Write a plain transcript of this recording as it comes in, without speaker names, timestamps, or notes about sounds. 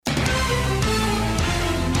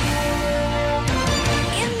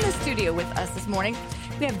with us this morning.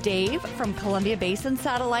 We have Dave from Columbia Basin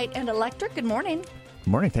Satellite and Electric. Good morning.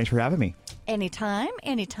 Good morning. Thanks for having me. Anytime.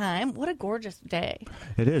 What a gorgeous day.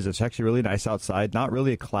 It is. It's actually really nice outside. Not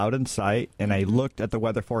really a cloud in sight. And I looked at the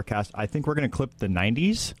weather forecast. I think we're going to clip the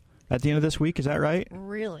 90s at the end of this week. Is that right?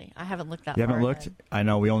 Really? I haven't looked that You far haven't looked? ahead. I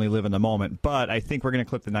know we only live in the moment. But I think we're going to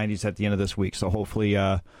clip the 90s at the end of this week. So hopefully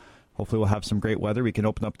we'll have some great weather. We can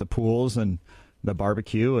open up the pools and the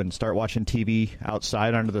barbecue and start watching TV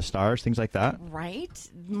outside under the stars, things like that. Right.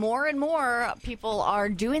 More and more people are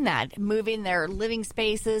doing that, moving their living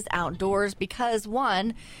spaces outdoors because,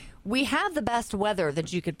 one, we have the best weather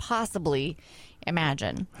that you could possibly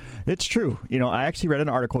imagine. It's true. I actually read an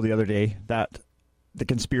article the other day that the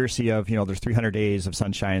conspiracy of, there's 300 days of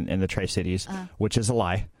sunshine in the Tri-Cities, which is a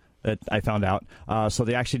lie that I found out. So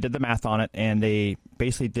they actually did the math on it, and they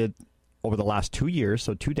basically did over the last 2 years,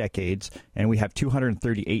 so 2 decades, and we have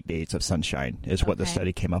 238 days of sunshine is what the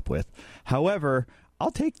study came up with. However,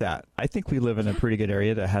 I'll take that. I think we live in a pretty good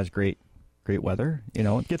area that has great weather.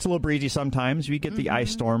 It gets a little breezy sometimes. We get the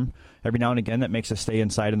ice storm every now and again that makes us stay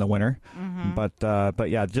inside in the winter.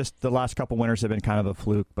 But yeah, just the last couple winters have been kind of a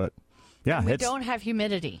fluke. But yeah, We don't have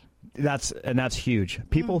humidity. That's huge.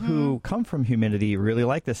 People who come from humidity really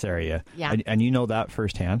like this area. Yeah. And you know that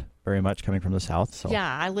firsthand, very much coming from the South. So.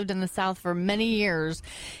 Yeah, I lived in the South for many years,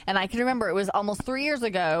 and I can remember it was almost 3 years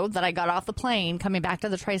ago that I got off the plane coming back to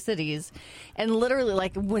the Tri-Cities, and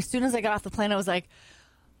literally, as soon as I got off the plane, I was like,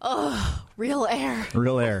 oh, real air.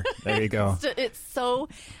 Real air. There you go. It's so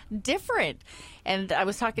different. And I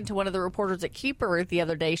was talking to one of the reporters at Keeper the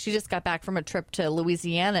other day. She just got back from a trip to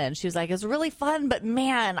Louisiana, and she was like, it's really fun, but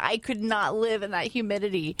man, I could not live in that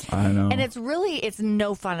humidity. I know. And it's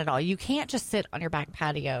no fun at all. You can't just sit on your back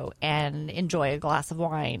patio and enjoy a glass of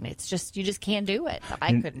wine. It's just, you just can't do it.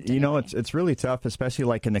 I couldn't do it. It's really tough, especially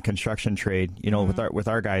like in the construction trade, with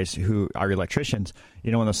our guys who are electricians,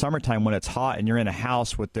 in the summertime when it's hot and you're in a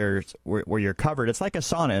house where you're covered, it's like a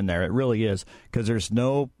sauna in there. It really is, because there's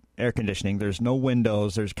no air conditioning, there's no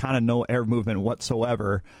windows, there's kind of no air movement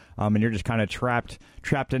whatsoever, and you're just kind of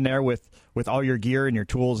trapped in there with all your gear and your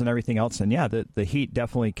tools and everything else. And yeah, the heat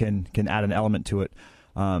definitely can add an element to it.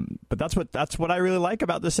 But that's what I really like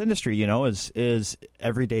about this industry, is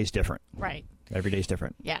every day's different. Right. Every day's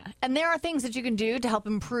different. Yeah. And there are things that you can do to help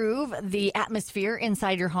improve the atmosphere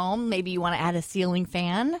inside your home. Maybe you want to add a ceiling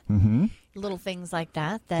fan. Mm-hmm. Little things like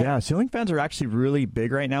that. Yeah, ceiling fans are actually really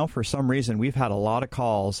big right now. For some reason, we've had a lot of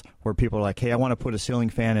calls where people are like, hey, I want to put a ceiling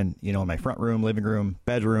fan in my front room, living room,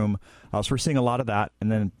 bedroom. So we're seeing a lot of that. And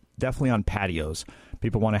then definitely on patios.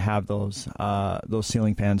 People want to have those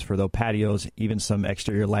ceiling fans for those patios, even some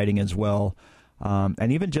exterior lighting as well.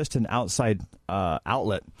 And even just an outside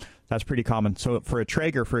outlet. That's pretty common. So for a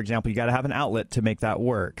Traeger, for example, you got to have an outlet to make that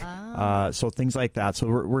work. So things like that. So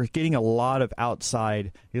we're getting a lot of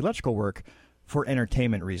outside electrical work for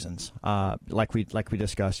entertainment reasons. Like we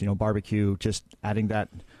discussed, barbecue, just adding that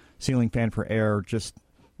ceiling fan for air, just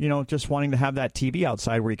wanting to have that TV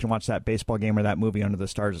outside where you can watch that baseball game or that movie under the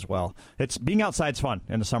stars as well. Being outside's fun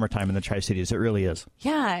in the summertime in the Tri-Cities. It really is.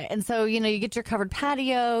 Yeah. And so, you get your covered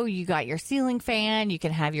patio, you got your ceiling fan, you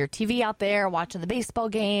can have your TV out there watching the baseball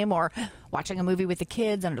game or watching a movie with the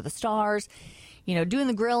kids under the stars, doing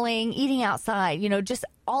the grilling, eating outside, just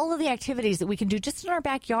all of the activities that we can do just in our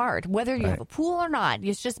backyard, whether you have a pool or not.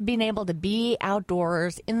 It's just being able to be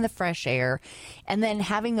outdoors in the fresh air and then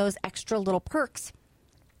having those extra little perks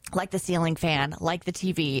like the ceiling fan, like the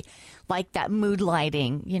TV, like that mood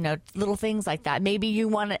lighting, little things like that. Maybe you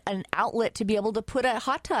want an outlet to be able to put a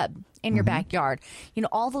hot tub in your backyard.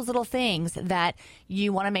 All those little things that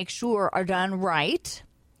you want to make sure are done right.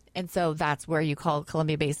 And so that's where you call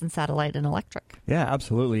Columbia Basin Satellite and Electric. Yeah,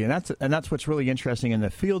 absolutely. And that's what's really interesting in the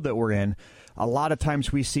field that we're in. A lot of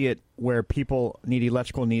times we see it where people need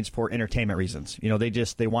electrical needs for entertainment reasons.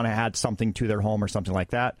 They want to add something to their home or something like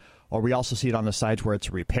that. Or we also see it on the sides where it's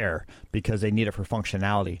a repair because they need it for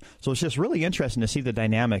functionality. So it's just really interesting to see the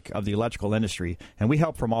dynamic of the electrical industry. And we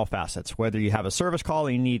help from all facets, whether you have a service call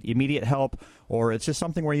and you need immediate help, or it's just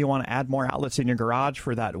something where you want to add more outlets in your garage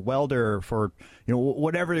for that welder, for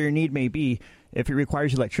whatever your need may be. If it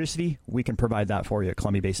requires electricity, we can provide that for you at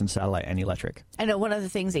Columbia Basin Satellite and Electric. I know one of the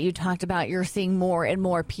things that you talked about, you're seeing more and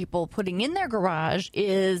more people putting in their garage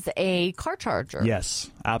is a car charger. Yes,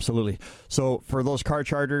 absolutely. So for those car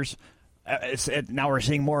chargers, now we're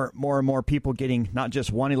seeing more and more people getting not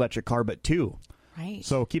just one electric car, but two. Right.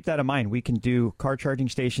 So keep that in mind. We can do car charging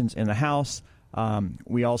stations in the house.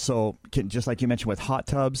 We also can, just like you mentioned with hot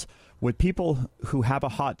tubs, with people who have a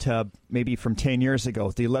hot tub maybe from 10 years ago,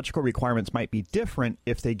 the electrical requirements might be different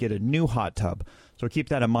if they get a new hot tub. So keep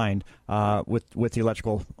that in mind with the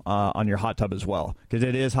electrical on your hot tub as well, because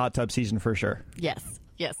it is hot tub season for sure. Yes.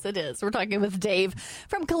 Yes, it is. We're talking with Dave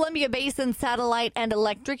from Columbia Basin Satellite and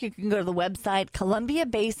Electric. You can go to the website,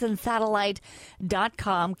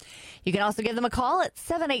 columbiabasinsatellite.com. You can also give them a call at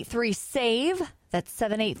 783-SAVE. That's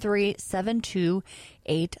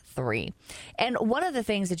 783-7283. And one of the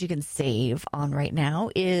things that you can save on right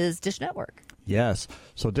now is Dish Network. Yes.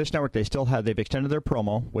 So Dish Network, they've extended their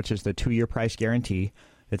promo, which is the 2-year price guarantee.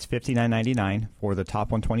 It's $59.99 for the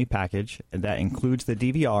top 120 package, and that includes the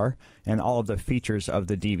DVR and all of the features of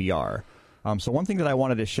the DVR. So one thing that I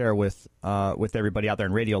wanted to share with everybody out there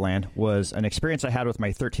in Radioland was an experience I had with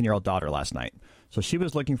my 13-year-old daughter last night. So she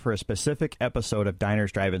was looking for a specific episode of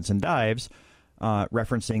Diners, Drive-Ins, and Dives,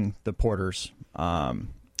 referencing the Porter's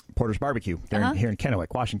Barbecue here in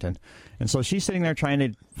Kennewick, Washington. And so she's sitting there trying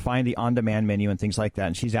to find the on-demand menu and things like that,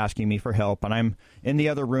 and she's asking me for help. And I'm in the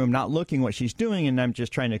other room not looking what she's doing, and I'm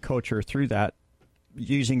just trying to coach her through that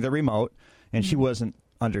using the remote, and she wasn't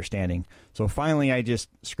understanding. So finally I just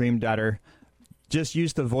screamed at her, just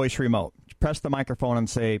use the voice remote. Press the microphone and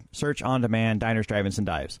say, search on-demand Diners, Drive-Ins, and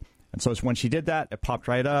Dives. And so when she did that, it popped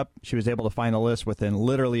right up. She was able to find the list within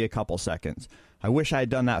literally a couple seconds. I wish I had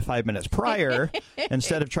done that 5 minutes prior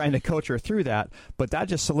instead of trying to coach her through that. But that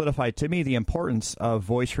just solidified to me the importance of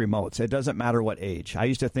voice remotes. It doesn't matter what age. I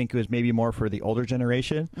used to think it was maybe more for the older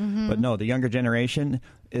generation. But no, the younger generation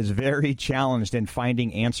is very challenged in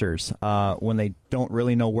finding answers when they don't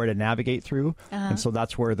really know where to navigate through. And so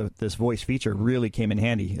that's where this voice feature really came in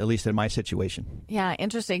handy, at least in my situation. Yeah,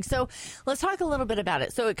 interesting. So let's talk a little bit about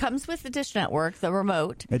it. So it comes with the Dish Network, the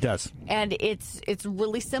remote. It does. And it's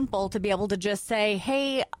really simple to be able to just say,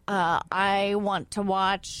 hey, I want to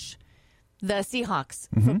watch the Seahawks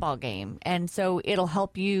football game. And so it'll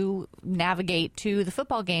help you navigate to the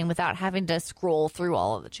football game without having to scroll through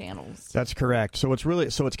all of the channels. That's correct. So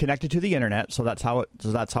it's connected to the internet. So that's how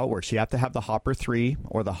it works. You have to have the Hopper 3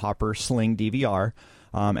 or the Hopper Sling DVR.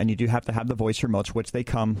 And you do have to have the voice remotes, which they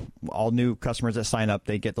come. All new customers that sign up,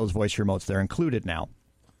 they get those voice remotes. They're included now.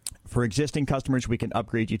 For existing customers, we can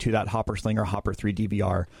upgrade you to that Hopper Sling or Hopper 3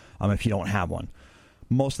 DVR if you don't have one.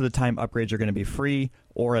 Most of the time, upgrades are going to be free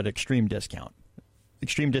or at extreme discount.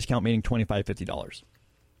 Extreme discount meaning $25, $50.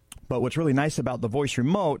 But what's really nice about the voice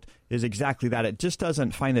remote is exactly that. It just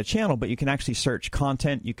doesn't find the channel, but you can actually search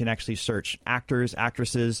content. You can actually search actors,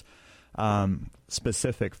 actresses,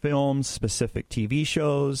 specific films, specific TV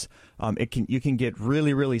shows. You can get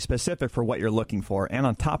really, really specific for what you're looking for. And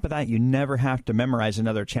on top of that, you never have to memorize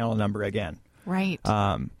another channel number again. Right.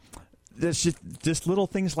 There's just little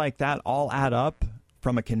things like that all add up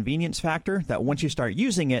from a convenience factor that once you start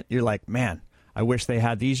using it, you're like, man, I wish they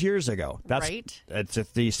had these years ago.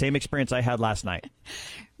 It's the same experience I had last night.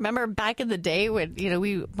 Remember back in the day when,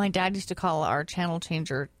 my dad used to call our channel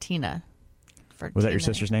changer Tina. Was that your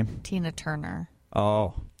sister's name? Tina Turner.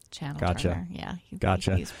 Oh, Channel gotcha. Turner. Yeah,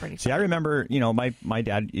 gotcha. He's pretty See, I remember, my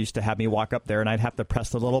dad used to have me walk up there, and I'd have to press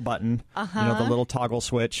the little button, the little toggle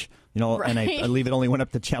switch, right. And I believe it only went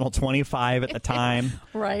up to channel 25 at the time.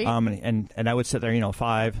 Right. And I would sit there,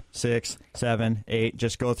 5, 6, 7, 8,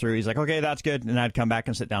 just go through. He's like, okay, that's good. And I'd come back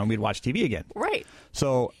and sit down, and we'd watch TV again. Right.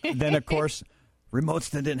 So then, of course, remotes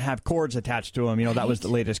that didn't have cords attached to them, that was the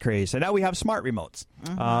latest craze. And now we have smart remotes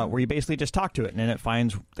where you basically just talk to it, and then it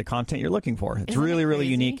finds the content you're looking for. It's really, really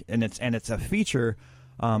unique, and it's a feature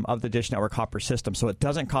of the Dish Network Hopper system, so it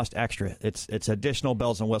doesn't cost extra. It's additional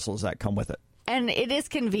bells and whistles that come with it. And it is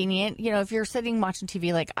convenient. If you're sitting watching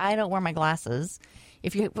TV, like I don't wear my glasses.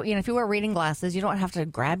 If you wear reading glasses, you don't have to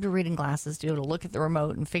grab your reading glasses to be able to look at the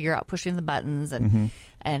remote and figure out pushing the buttons.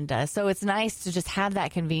 And so it's nice to just have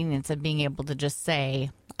that convenience of being able to just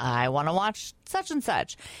say, I want to watch such and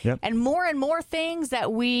such. Yep. And more things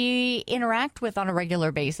that we interact with on a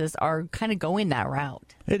regular basis are kind of going that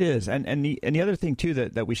route. It is. And the other thing, too,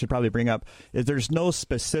 that we should probably bring up is there's no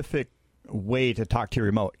specific way to talk to your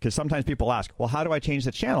remote. Because sometimes people ask, well, how do I change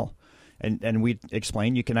the channel? And we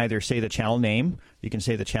explain you can either say the channel name, you can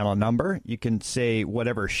say the channel number, you can say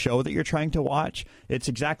whatever show that you're trying to watch. It's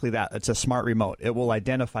exactly that. It's a smart remote. It will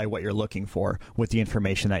identify what you're looking for with the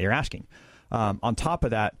information that you're asking. On top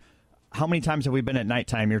of that, how many times have we been at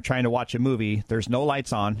nighttime, you're trying to watch a movie, there's no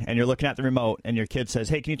lights on, and you're looking at the remote, and your kid says,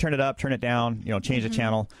 hey, can you turn it up, turn it down, change the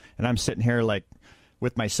channel, and I'm sitting here like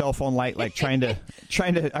with my cell phone light, like trying to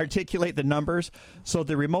articulate the numbers. So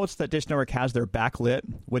the remotes that Dish Network has, they're backlit,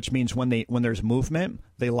 which means when there's movement,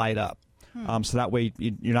 they light up. So that way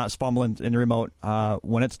you're not fumbling in the remote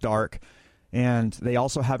when it's dark. And they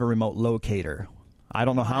also have a remote locator. I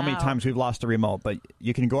don't know how many times we've lost a remote, but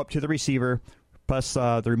you can go up to the receiver, press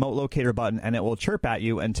the remote locator button, and it will chirp at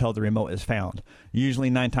you until the remote is found. Usually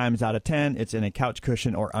 9 times out of 10, it's in a couch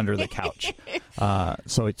cushion or under the couch.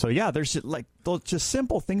 So yeah, there's like those just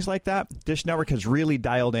simple things like that. Dish Network has really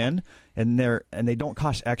dialed in, and they don't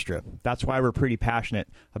cost extra. That's why we're pretty passionate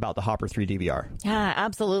about the Hopper 3 DVR. Yeah,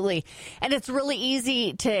 absolutely. And it's really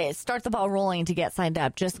easy to start the ball rolling to get signed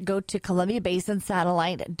up. Just go to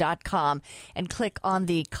ColumbiaBasinSatellite.com and click on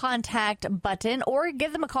the contact button or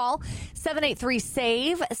give them a call,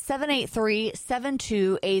 783-SAVE,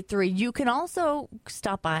 783-7283. You can also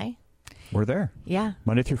stop by. We're there. Yeah.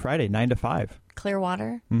 Monday through Friday, 9 to 5.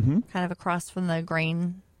 Clearwater, kind of across from the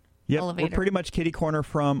grain elevator. We're pretty much kitty corner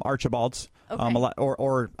from Archibald's,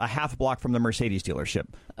 or a half block from the Mercedes dealership.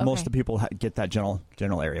 Okay. Most of the people get that general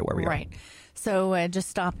area where we are. Right. So just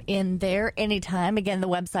stop in there anytime. Again, the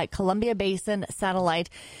website,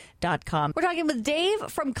 ColumbiaBasinSatellite.com. We're talking with Dave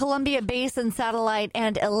from Columbia Basin Satellite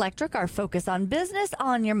and Electric, our focus on business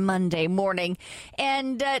on your Monday morning.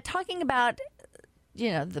 And talking about,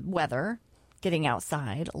 the weather, getting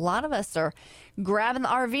outside. A lot of us are grabbing the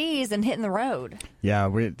RVs and hitting the road. Yeah,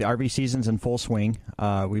 the RV season's in full swing.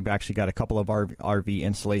 We've actually got a couple of RV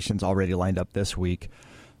installations already lined up this week.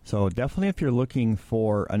 So definitely if you're looking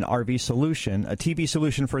for an RV solution, a TV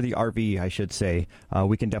solution for the RV, I should say,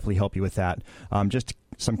 we can definitely help you with that. Just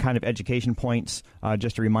some kind of education points.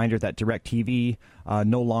 Just a reminder that DirecTV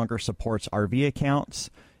no longer supports RV accounts.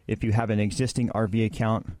 If you have an existing RV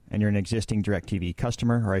account and you're an existing DirecTV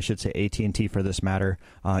customer, or I should say AT&T for this matter,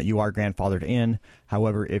 you are grandfathered in.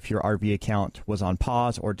 However, if your RV account was on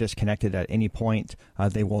pause or disconnected at any point,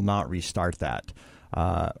 they will not restart that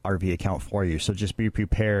RV account for you. So just be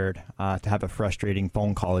prepared to have a frustrating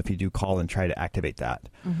phone call if you do call and try to activate that.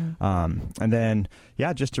 And then,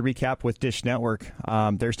 just to recap with Dish Network,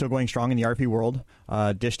 they're still going strong in the RV world.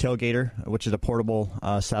 Dish Tailgater, which is a portable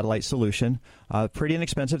satellite solution, pretty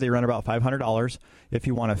inexpensive. They run about $500. If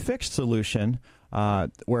you want a fixed solution,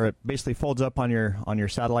 where it basically folds up on your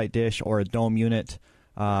satellite dish or a dome unit,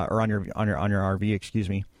 or on your RV, excuse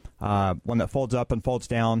me. One that folds up and folds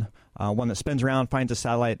down, one that spins around, finds a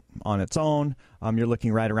satellite on its own. You're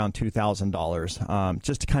looking right around $2,000,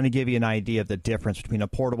 just to kind of give you an idea of the difference between a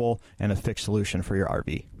portable and a fixed solution for your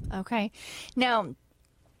RV. Okay. Now,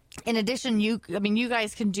 in addition, you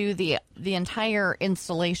guys can do the entire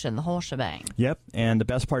installation, the whole shebang. Yep. And the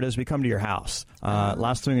best part is we come to your house.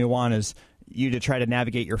 Last thing we want is you to try to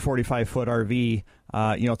navigate your 45-foot RV,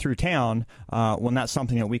 through town, when that's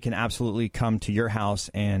something that we can absolutely come to your house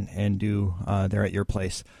and do there at your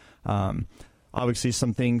place. Obviously,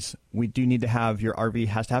 some things we do need to have. Your RV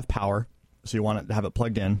has to have power, so you want it to have it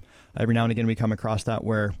plugged in. Every now and again, we come across that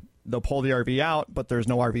where they'll pull the RV out, but there's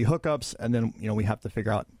no RV hookups, and then we have to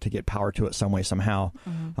figure out to get power to it some way, somehow.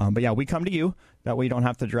 But we come to you. That way, you don't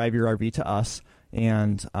have to drive your RV to us.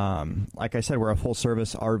 And like I said, we're a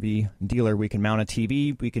full-service RV dealer. We can mount a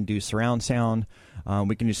TV. We can do surround sound.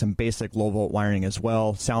 We can do some basic low-volt wiring as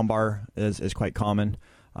well. Soundbar is quite common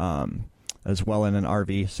as well in an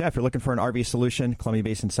RV. So if you're looking for an RV solution, Columbia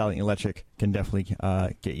Basin Satellite and Electric can definitely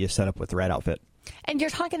get you set up with the right outfit. And you're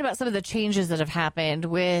talking about some of the changes that have happened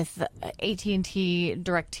with AT&T,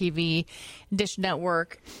 DirecTV, Dish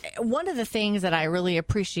Network. One of the things that I really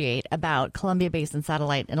appreciate about Columbia Basin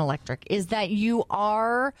Satellite and Electric is that you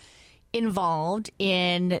are involved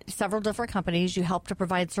in several different companies. You help to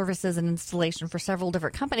provide services and installation for several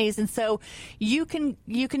different companies. And so you can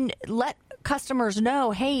let customers know,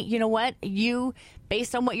 hey, you know what?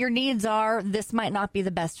 Based on what your needs are, this might not be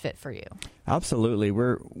the best fit for you. Absolutely.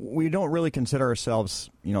 We don't really consider ourselves,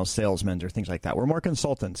 salesmen or things like that. We're more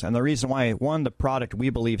consultants. And the reason why, one, the product we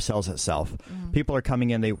believe sells itself. People are coming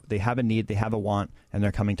in, they have a need, they have a want, and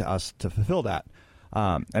they're coming to us to fulfill that.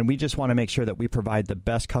 And we just want to make sure that we provide the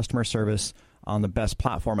best customer service on the best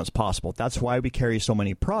platform as possible. That's why we carry so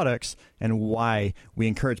many products, and why we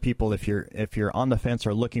encourage people, if you're on the fence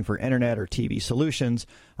or looking for internet or TV solutions,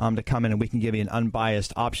 to come in and we can give you an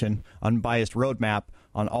unbiased roadmap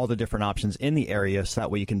on all the different options in the area, so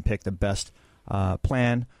that way you can pick the best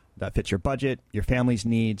plan that fits your budget, your family's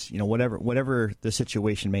needs, whatever the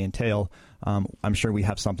situation may entail. I'm sure we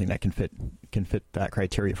have something that can fit that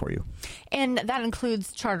criteria for you. And that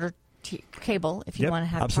includes charter cable if you want to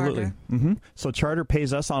have absolutely. Charter. So Charter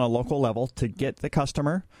pays us on a local level to get the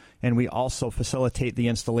customer, and we also facilitate the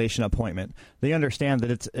installation appointment. They understand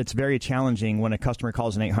that it's very challenging when a customer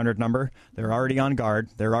calls an 800 number. They're already on guard.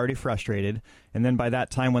 They're already frustrated. And then by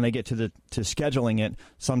that time, when they get to scheduling it,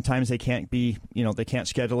 sometimes they can't they can't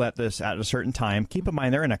schedule at a certain time. Keep in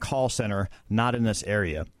mind, they're in a call center, not in this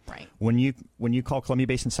area. Right. When you call Columbia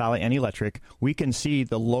Basin Satellite and Electric, we can see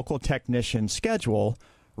the local technician schedule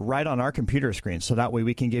right on our computer screen. So that way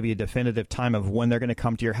we can give you a definitive time of when they're going to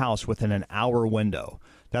come to your house within an hour window.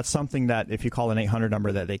 That's something that if you call an 800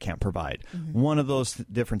 number that they can't provide. One of those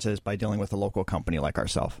differences by dealing with a local company like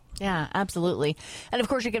ourselves. Yeah, absolutely. And of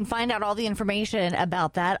course, you can find out all the information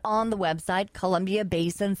about that on the website,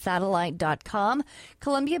 ColumbiaBasinSatellite.com.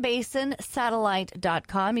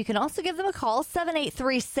 ColumbiaBasinSatellite.com. You can also give them a call,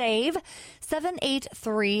 783-SAVE,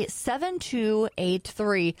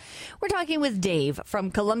 783-7283. We're talking with Dave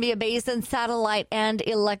from Columbia Basin Satellite and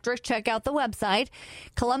Electric. Check out the website,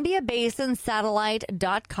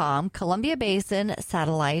 ColumbiaBasinSatellite.com.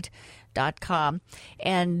 ColumbiaBasinSatellite.com.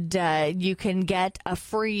 And you can get a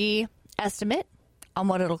free estimate on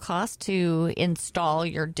what it'll cost to install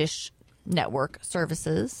your Dish Network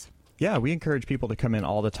services. Yeah, we encourage people to come in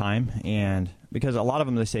all the time, and because a lot of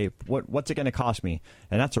them, they say, what's it going to cost me?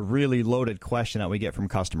 And that's a really loaded question that we get from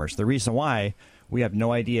customers. The reason why, we have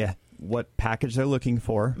no idea what package they're looking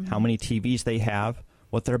for, how many TVs they have,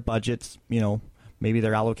 what their budgets, maybe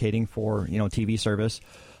they're allocating for, TV service.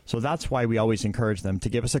 So that's why we always encourage them to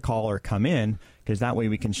give us a call or come in, because that way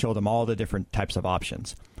we can show them all the different types of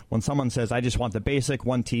options. When someone says, I just want the basic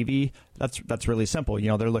one TV, that's really simple.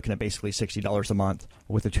 They're looking at basically $60 a month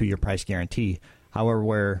with a 2-year price guarantee. However,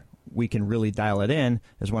 where we can really dial it in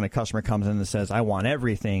is when a customer comes in and says, I want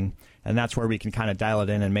everything. And that's where we can kind of dial it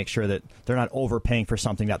in and make sure that they're not overpaying for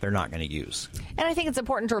something that they're not going to use. And I think it's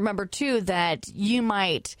important to remember, too, that you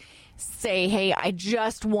might say, hey, I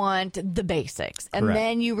just want the basics. And Correct.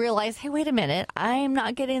 then you realize, hey, wait a minute, I'm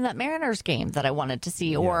not getting that Mariners game that I wanted to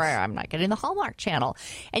see, or I'm not getting the Hallmark channel.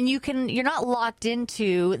 And you're not locked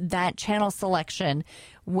into that channel selection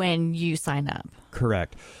when you sign up.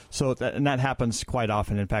 Correct. So that happens quite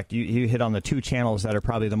often. In fact, you hit on the 2 channels that are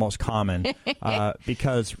probably the most common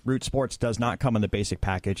because Root Sports does not come in the basic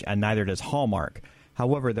package, and neither does Hallmark.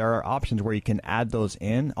 However, there are options where you can add those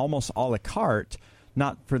in almost a la carte,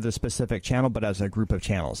 not for the specific channel, but as a group of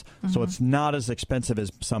channels. So it's not as expensive as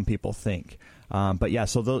some people think. But yeah,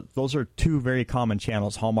 so those are 2 very common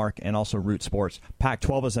channels, Hallmark and also Root Sports.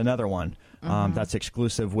 Pac-12 is another one that's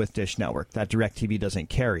exclusive with Dish Network that DirecTV doesn't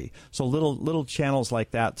carry. So little channels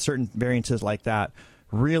like that, certain variances like that,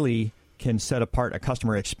 really can set apart a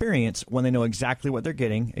customer experience when they know exactly what they're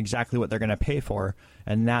getting, exactly what they're going to pay for.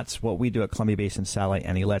 And that's what we do at Columbia Basin Satellite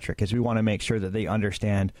and Electric, is we want to make sure that they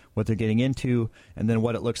understand what they're getting into, and then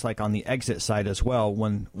what it looks like on the exit side as well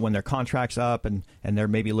when their contract's up and they're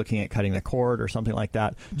maybe looking at cutting the cord or something like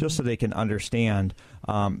that, just so they can understand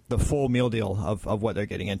the full meal deal of what they're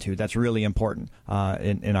getting into. That's really important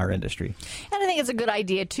in our industry. And I think it's a good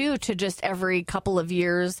idea, too, to just every couple of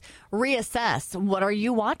years reassess. What are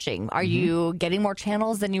you watching? Are you getting more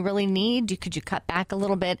channels than you really need? Could you cut back a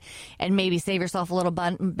little bit and maybe save yourself a little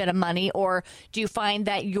bit of money? Or do you find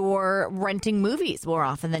that you're renting movies more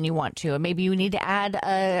often than you want to? And maybe you need to add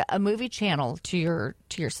a movie channel to your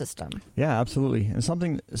system. Yeah, absolutely. And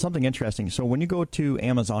something interesting. So when you go to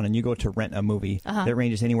Amazon and you go to rent a movie, it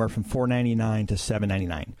ranges anywhere from $4.99 to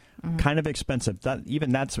 $7.99. Kind of expensive.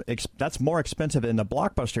 That's more expensive in the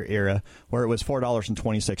Blockbuster era, where it was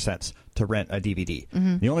 $4.26 to rent a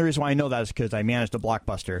DVD. The only reason why I know that is because I managed a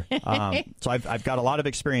Blockbuster. So I've got a lot of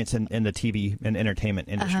experience in the TV and entertainment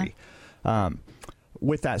industry.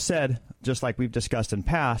 With that said, just like we've discussed in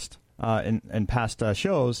past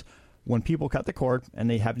shows, when people cut the cord and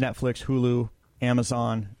they have Netflix, Hulu,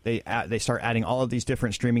 Amazon, they start adding all of these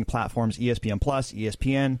different streaming platforms, ESPN Plus,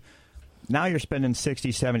 ESPN. Now you're spending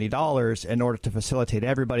 $60, $70 in order to facilitate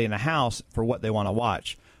everybody in the house for what they want to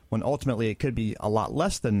watch, when ultimately it could be a lot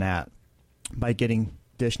less than that by getting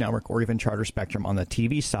Dish Network or even Charter Spectrum on the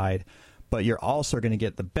TV side. But you're also going to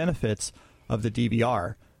get the benefits of the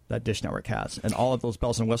DVR that Dish Network has, and all of those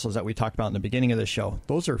bells and whistles that we talked about in the beginning of the show.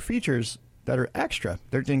 Those are features that are extra.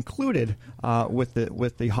 They're included with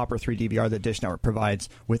the Hopper 3 DVR that Dish Network provides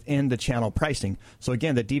within the channel pricing. So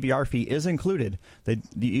again, the DVR fee is included.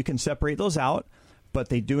 You can separate those out, but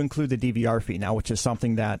they do include the DVR fee now, which is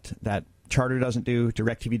something that Charter doesn't do,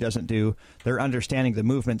 DirecTV doesn't do. They're understanding the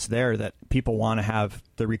movements there that people want to have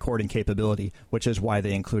the recording capability, which is why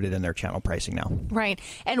they include it in their channel pricing now. Right.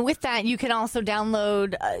 And with that, you can also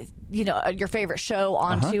download, your favorite show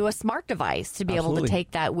onto a smart device to be able to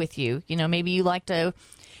take that with you. Maybe you like to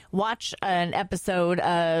watch an episode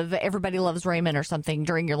of Everybody Loves Raymond or something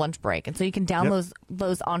during your lunch break. And so you can download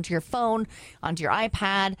those onto your phone, onto your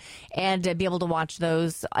iPad, and be able to watch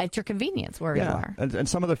those at your convenience wherever you are. And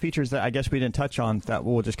some of the features that I guess we didn't touch on that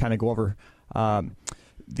we'll just kind of go over.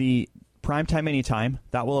 The Primetime Anytime,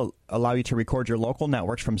 that will allow you to record your local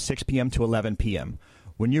networks from 6 p.m. to 11 p.m.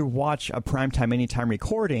 When you watch a Primetime Anytime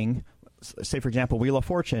recording, say, for example, Wheel of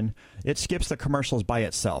Fortune, it skips the commercials by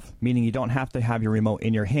itself, meaning you don't have to have your remote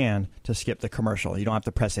in your hand to skip the commercial. You don't have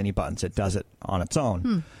to press any buttons. It does it on its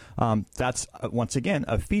own. That's, once again,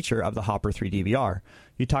 a feature of the Hopper 3 DVR.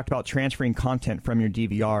 You talked about transferring content from your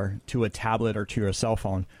DVR to a tablet or to your cell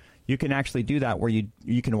phone. You can actually do that where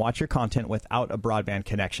you can watch your content without a broadband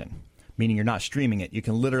connection, meaning you're not streaming it. You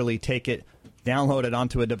can literally take it, download it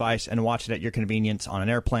onto a device, and watch it at your convenience on an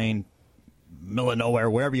airplane, middle of nowhere,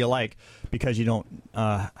 wherever you like, because you don't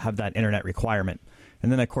have that internet requirement.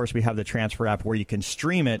 And then, of course, we have the transfer app where you can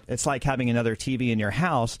stream it. It's like having another TV in your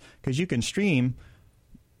house because you can stream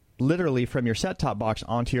literally from your set-top box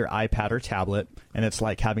onto your iPad or tablet, and it's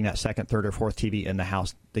like having that second, third, or fourth TV in the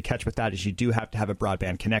house. The catch with that is you do have to have a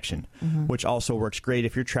broadband connection, which also works great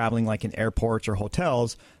if you're traveling like in airports or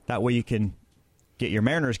hotels. That way you can get your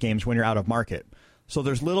Mariners games when you're out of market. So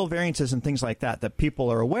there's little variances and things like that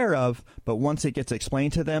people are aware of, but once it gets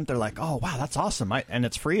explained to them, they're like, oh, wow, that's awesome. And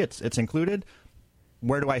it's free. It's included.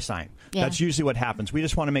 Where do I sign? Yeah. That's usually what happens. We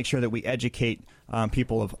just want to make sure that we educate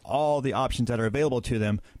people of all the options that are available to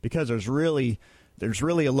them, because there's really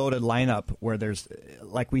a loaded lineup where there's,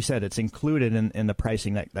 like we said, it's included in the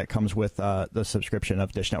pricing that comes with the subscription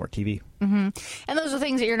of Dish Network TV. And those are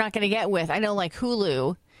things that you're not going to get with, I know, like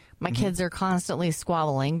Hulu. My kids are constantly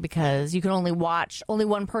squabbling because you can only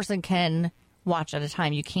one person can watch at a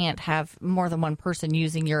time. You can't have more than one person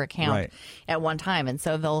using your account at one time. And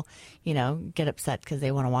so they'll, get upset because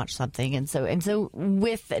they want to watch something. And so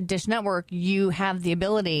with Dish Network, you have the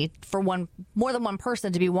ability for more than one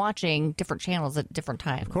person to be watching different channels at different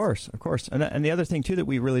times. Of course. And the other thing too that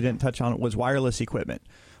we really didn't touch on was wireless equipment.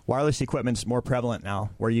 Wireless equipment's more prevalent now,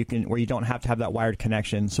 where you don't have to have that wired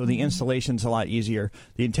connection, so the installation's a lot easier.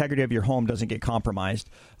 The integrity of your home doesn't get compromised.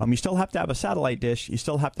 You still have to have a satellite dish. You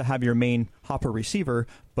still have to have your main Hopper receiver,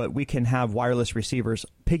 but we can have wireless receivers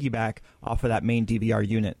piggyback off of that main DVR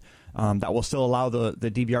unit. That will still allow the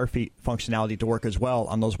DVR functionality to work as well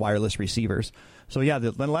on those wireless receivers. So yeah,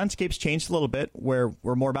 the landscape's changed a little bit, where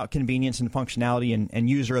we're more about convenience and functionality and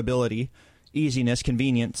userability, easiness,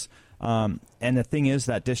 convenience. And the thing is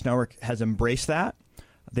that Dish Network has embraced that.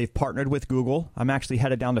 They've partnered with Google. I'm actually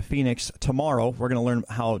headed down to Phoenix tomorrow. We're going to learn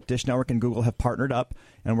how Dish Network and Google have partnered up,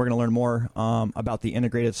 and we're going to learn more about the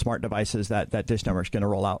integrated smart devices that Dish Network is going to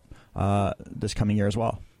roll out this coming year as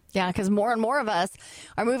well. Yeah, because more and more of us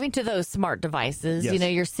are moving to those smart devices.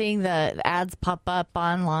 Yes. You're seeing the ads pop up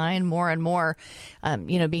online more and more,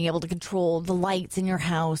 being able to control the lights in your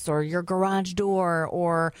house or your garage door,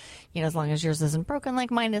 or, as long as yours isn't broken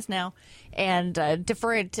like mine is now, and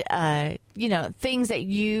different, things that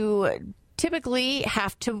you typically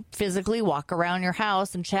have to physically walk around your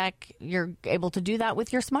house and check. You're able to do that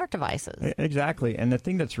with your smart devices. Exactly. And the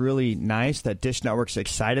thing that's really nice that Dish Network's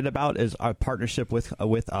excited about is our partnership with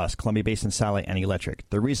us, Columbia Basin Satellite and Electric.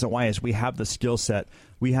 The reason why is we have the skill set,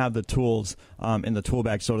 we have the tools in the tool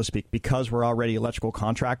bag, so to speak, because we're already electrical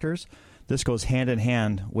contractors. This goes hand in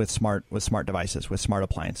hand with smart devices, with smart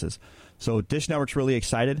appliances. So Dish Network's really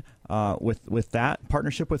excited with that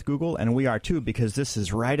partnership with Google, and we are too, because this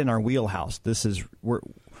is right in our wheelhouse.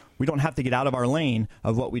 We don't have to get out of our lane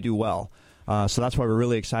of what we do well. So that's why we're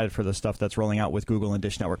really excited for the stuff that's rolling out with Google and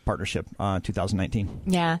Dish Network partnership 2019.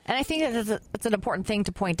 Yeah, and I think it's an important thing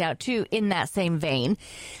to point out, too, in that same vein,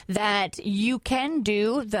 that you can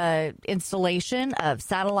do the installation of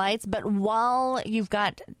satellites, but while you've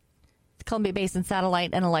got Columbia Basin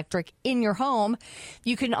Satellite and Electric in your home,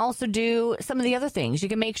 you can also do some of the other things. You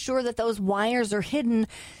can make sure that those wires are hidden,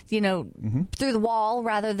 through the wall,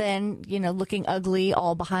 rather than, looking ugly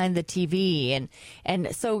all behind the TV.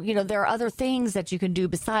 And so, there are other things that you can do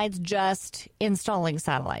besides just installing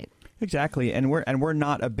satellite. Exactly. And we're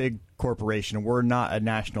not a big corporation. We're not a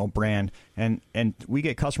national brand. And we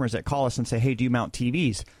get customers that call us and say, hey, do you mount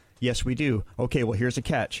TVs? Yes, we do. Okay, well, here's a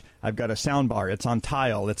catch. I've got a sound bar. It's on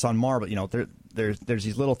tile. It's on marble. There's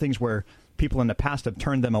these little things where people in the past have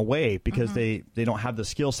turned them away because they don't have the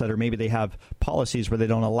skill set, or maybe they have policies where they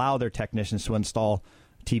don't allow their technicians to install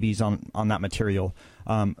TVs on that material.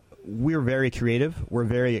 We're very creative. We're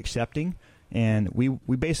very accepting, and we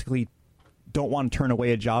basically don't want to turn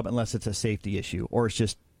away a job unless it's a safety issue or it's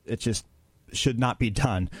just should not be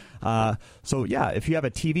done. So yeah, if you have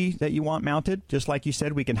a TV that you want mounted, just like you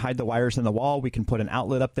said, we can hide the wires in the wall. We can put an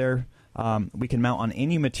outlet up there. We can mount on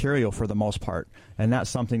any material for the most part. And that's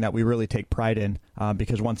something that we really take pride in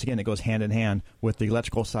because, once again, it goes hand in hand with the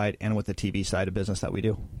electrical side and with the TV side of business that we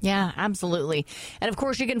do. Yeah, absolutely. And, of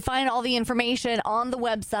course, you can find all the information on the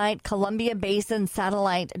website,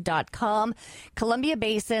 ColumbiaBasinSatellite.com,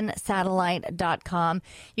 ColumbiaBasinSatellite.com.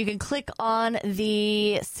 You can click on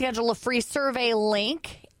the Schedule a Free Survey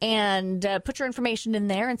link and put your information in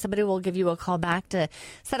there, and somebody will give you a call back to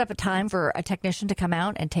set up a time for a technician to come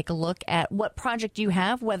out and take a look at what project you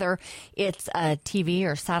have, whether it's a TV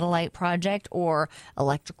or satellite project or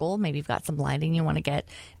electrical. Maybe you've got some lighting you want to get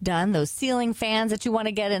done, those ceiling fans that you want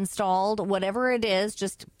to get installed, whatever it is,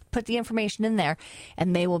 just put the information in there,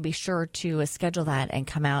 and they will be sure to schedule that and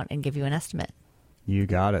come out and give you an estimate. You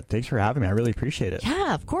got it. Thanks for having me. I really appreciate it.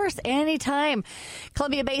 Yeah, of course. Anytime.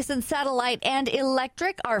 Columbia Basin Satellite and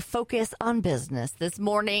Electric, our focus on business this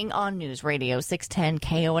morning on News Radio 610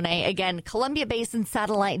 KONA. Again,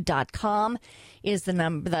 ColumbiaBasinSatellite.com is the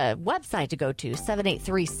website to go to.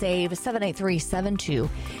 783-SAVE,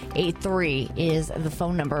 783-7283 is the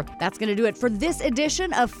phone number. That's going to do it for this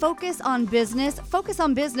edition of Focus on Business. Focus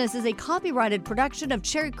on Business is a copyrighted production of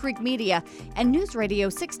Cherry Creek Media and News Radio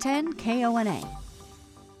 610 KONA.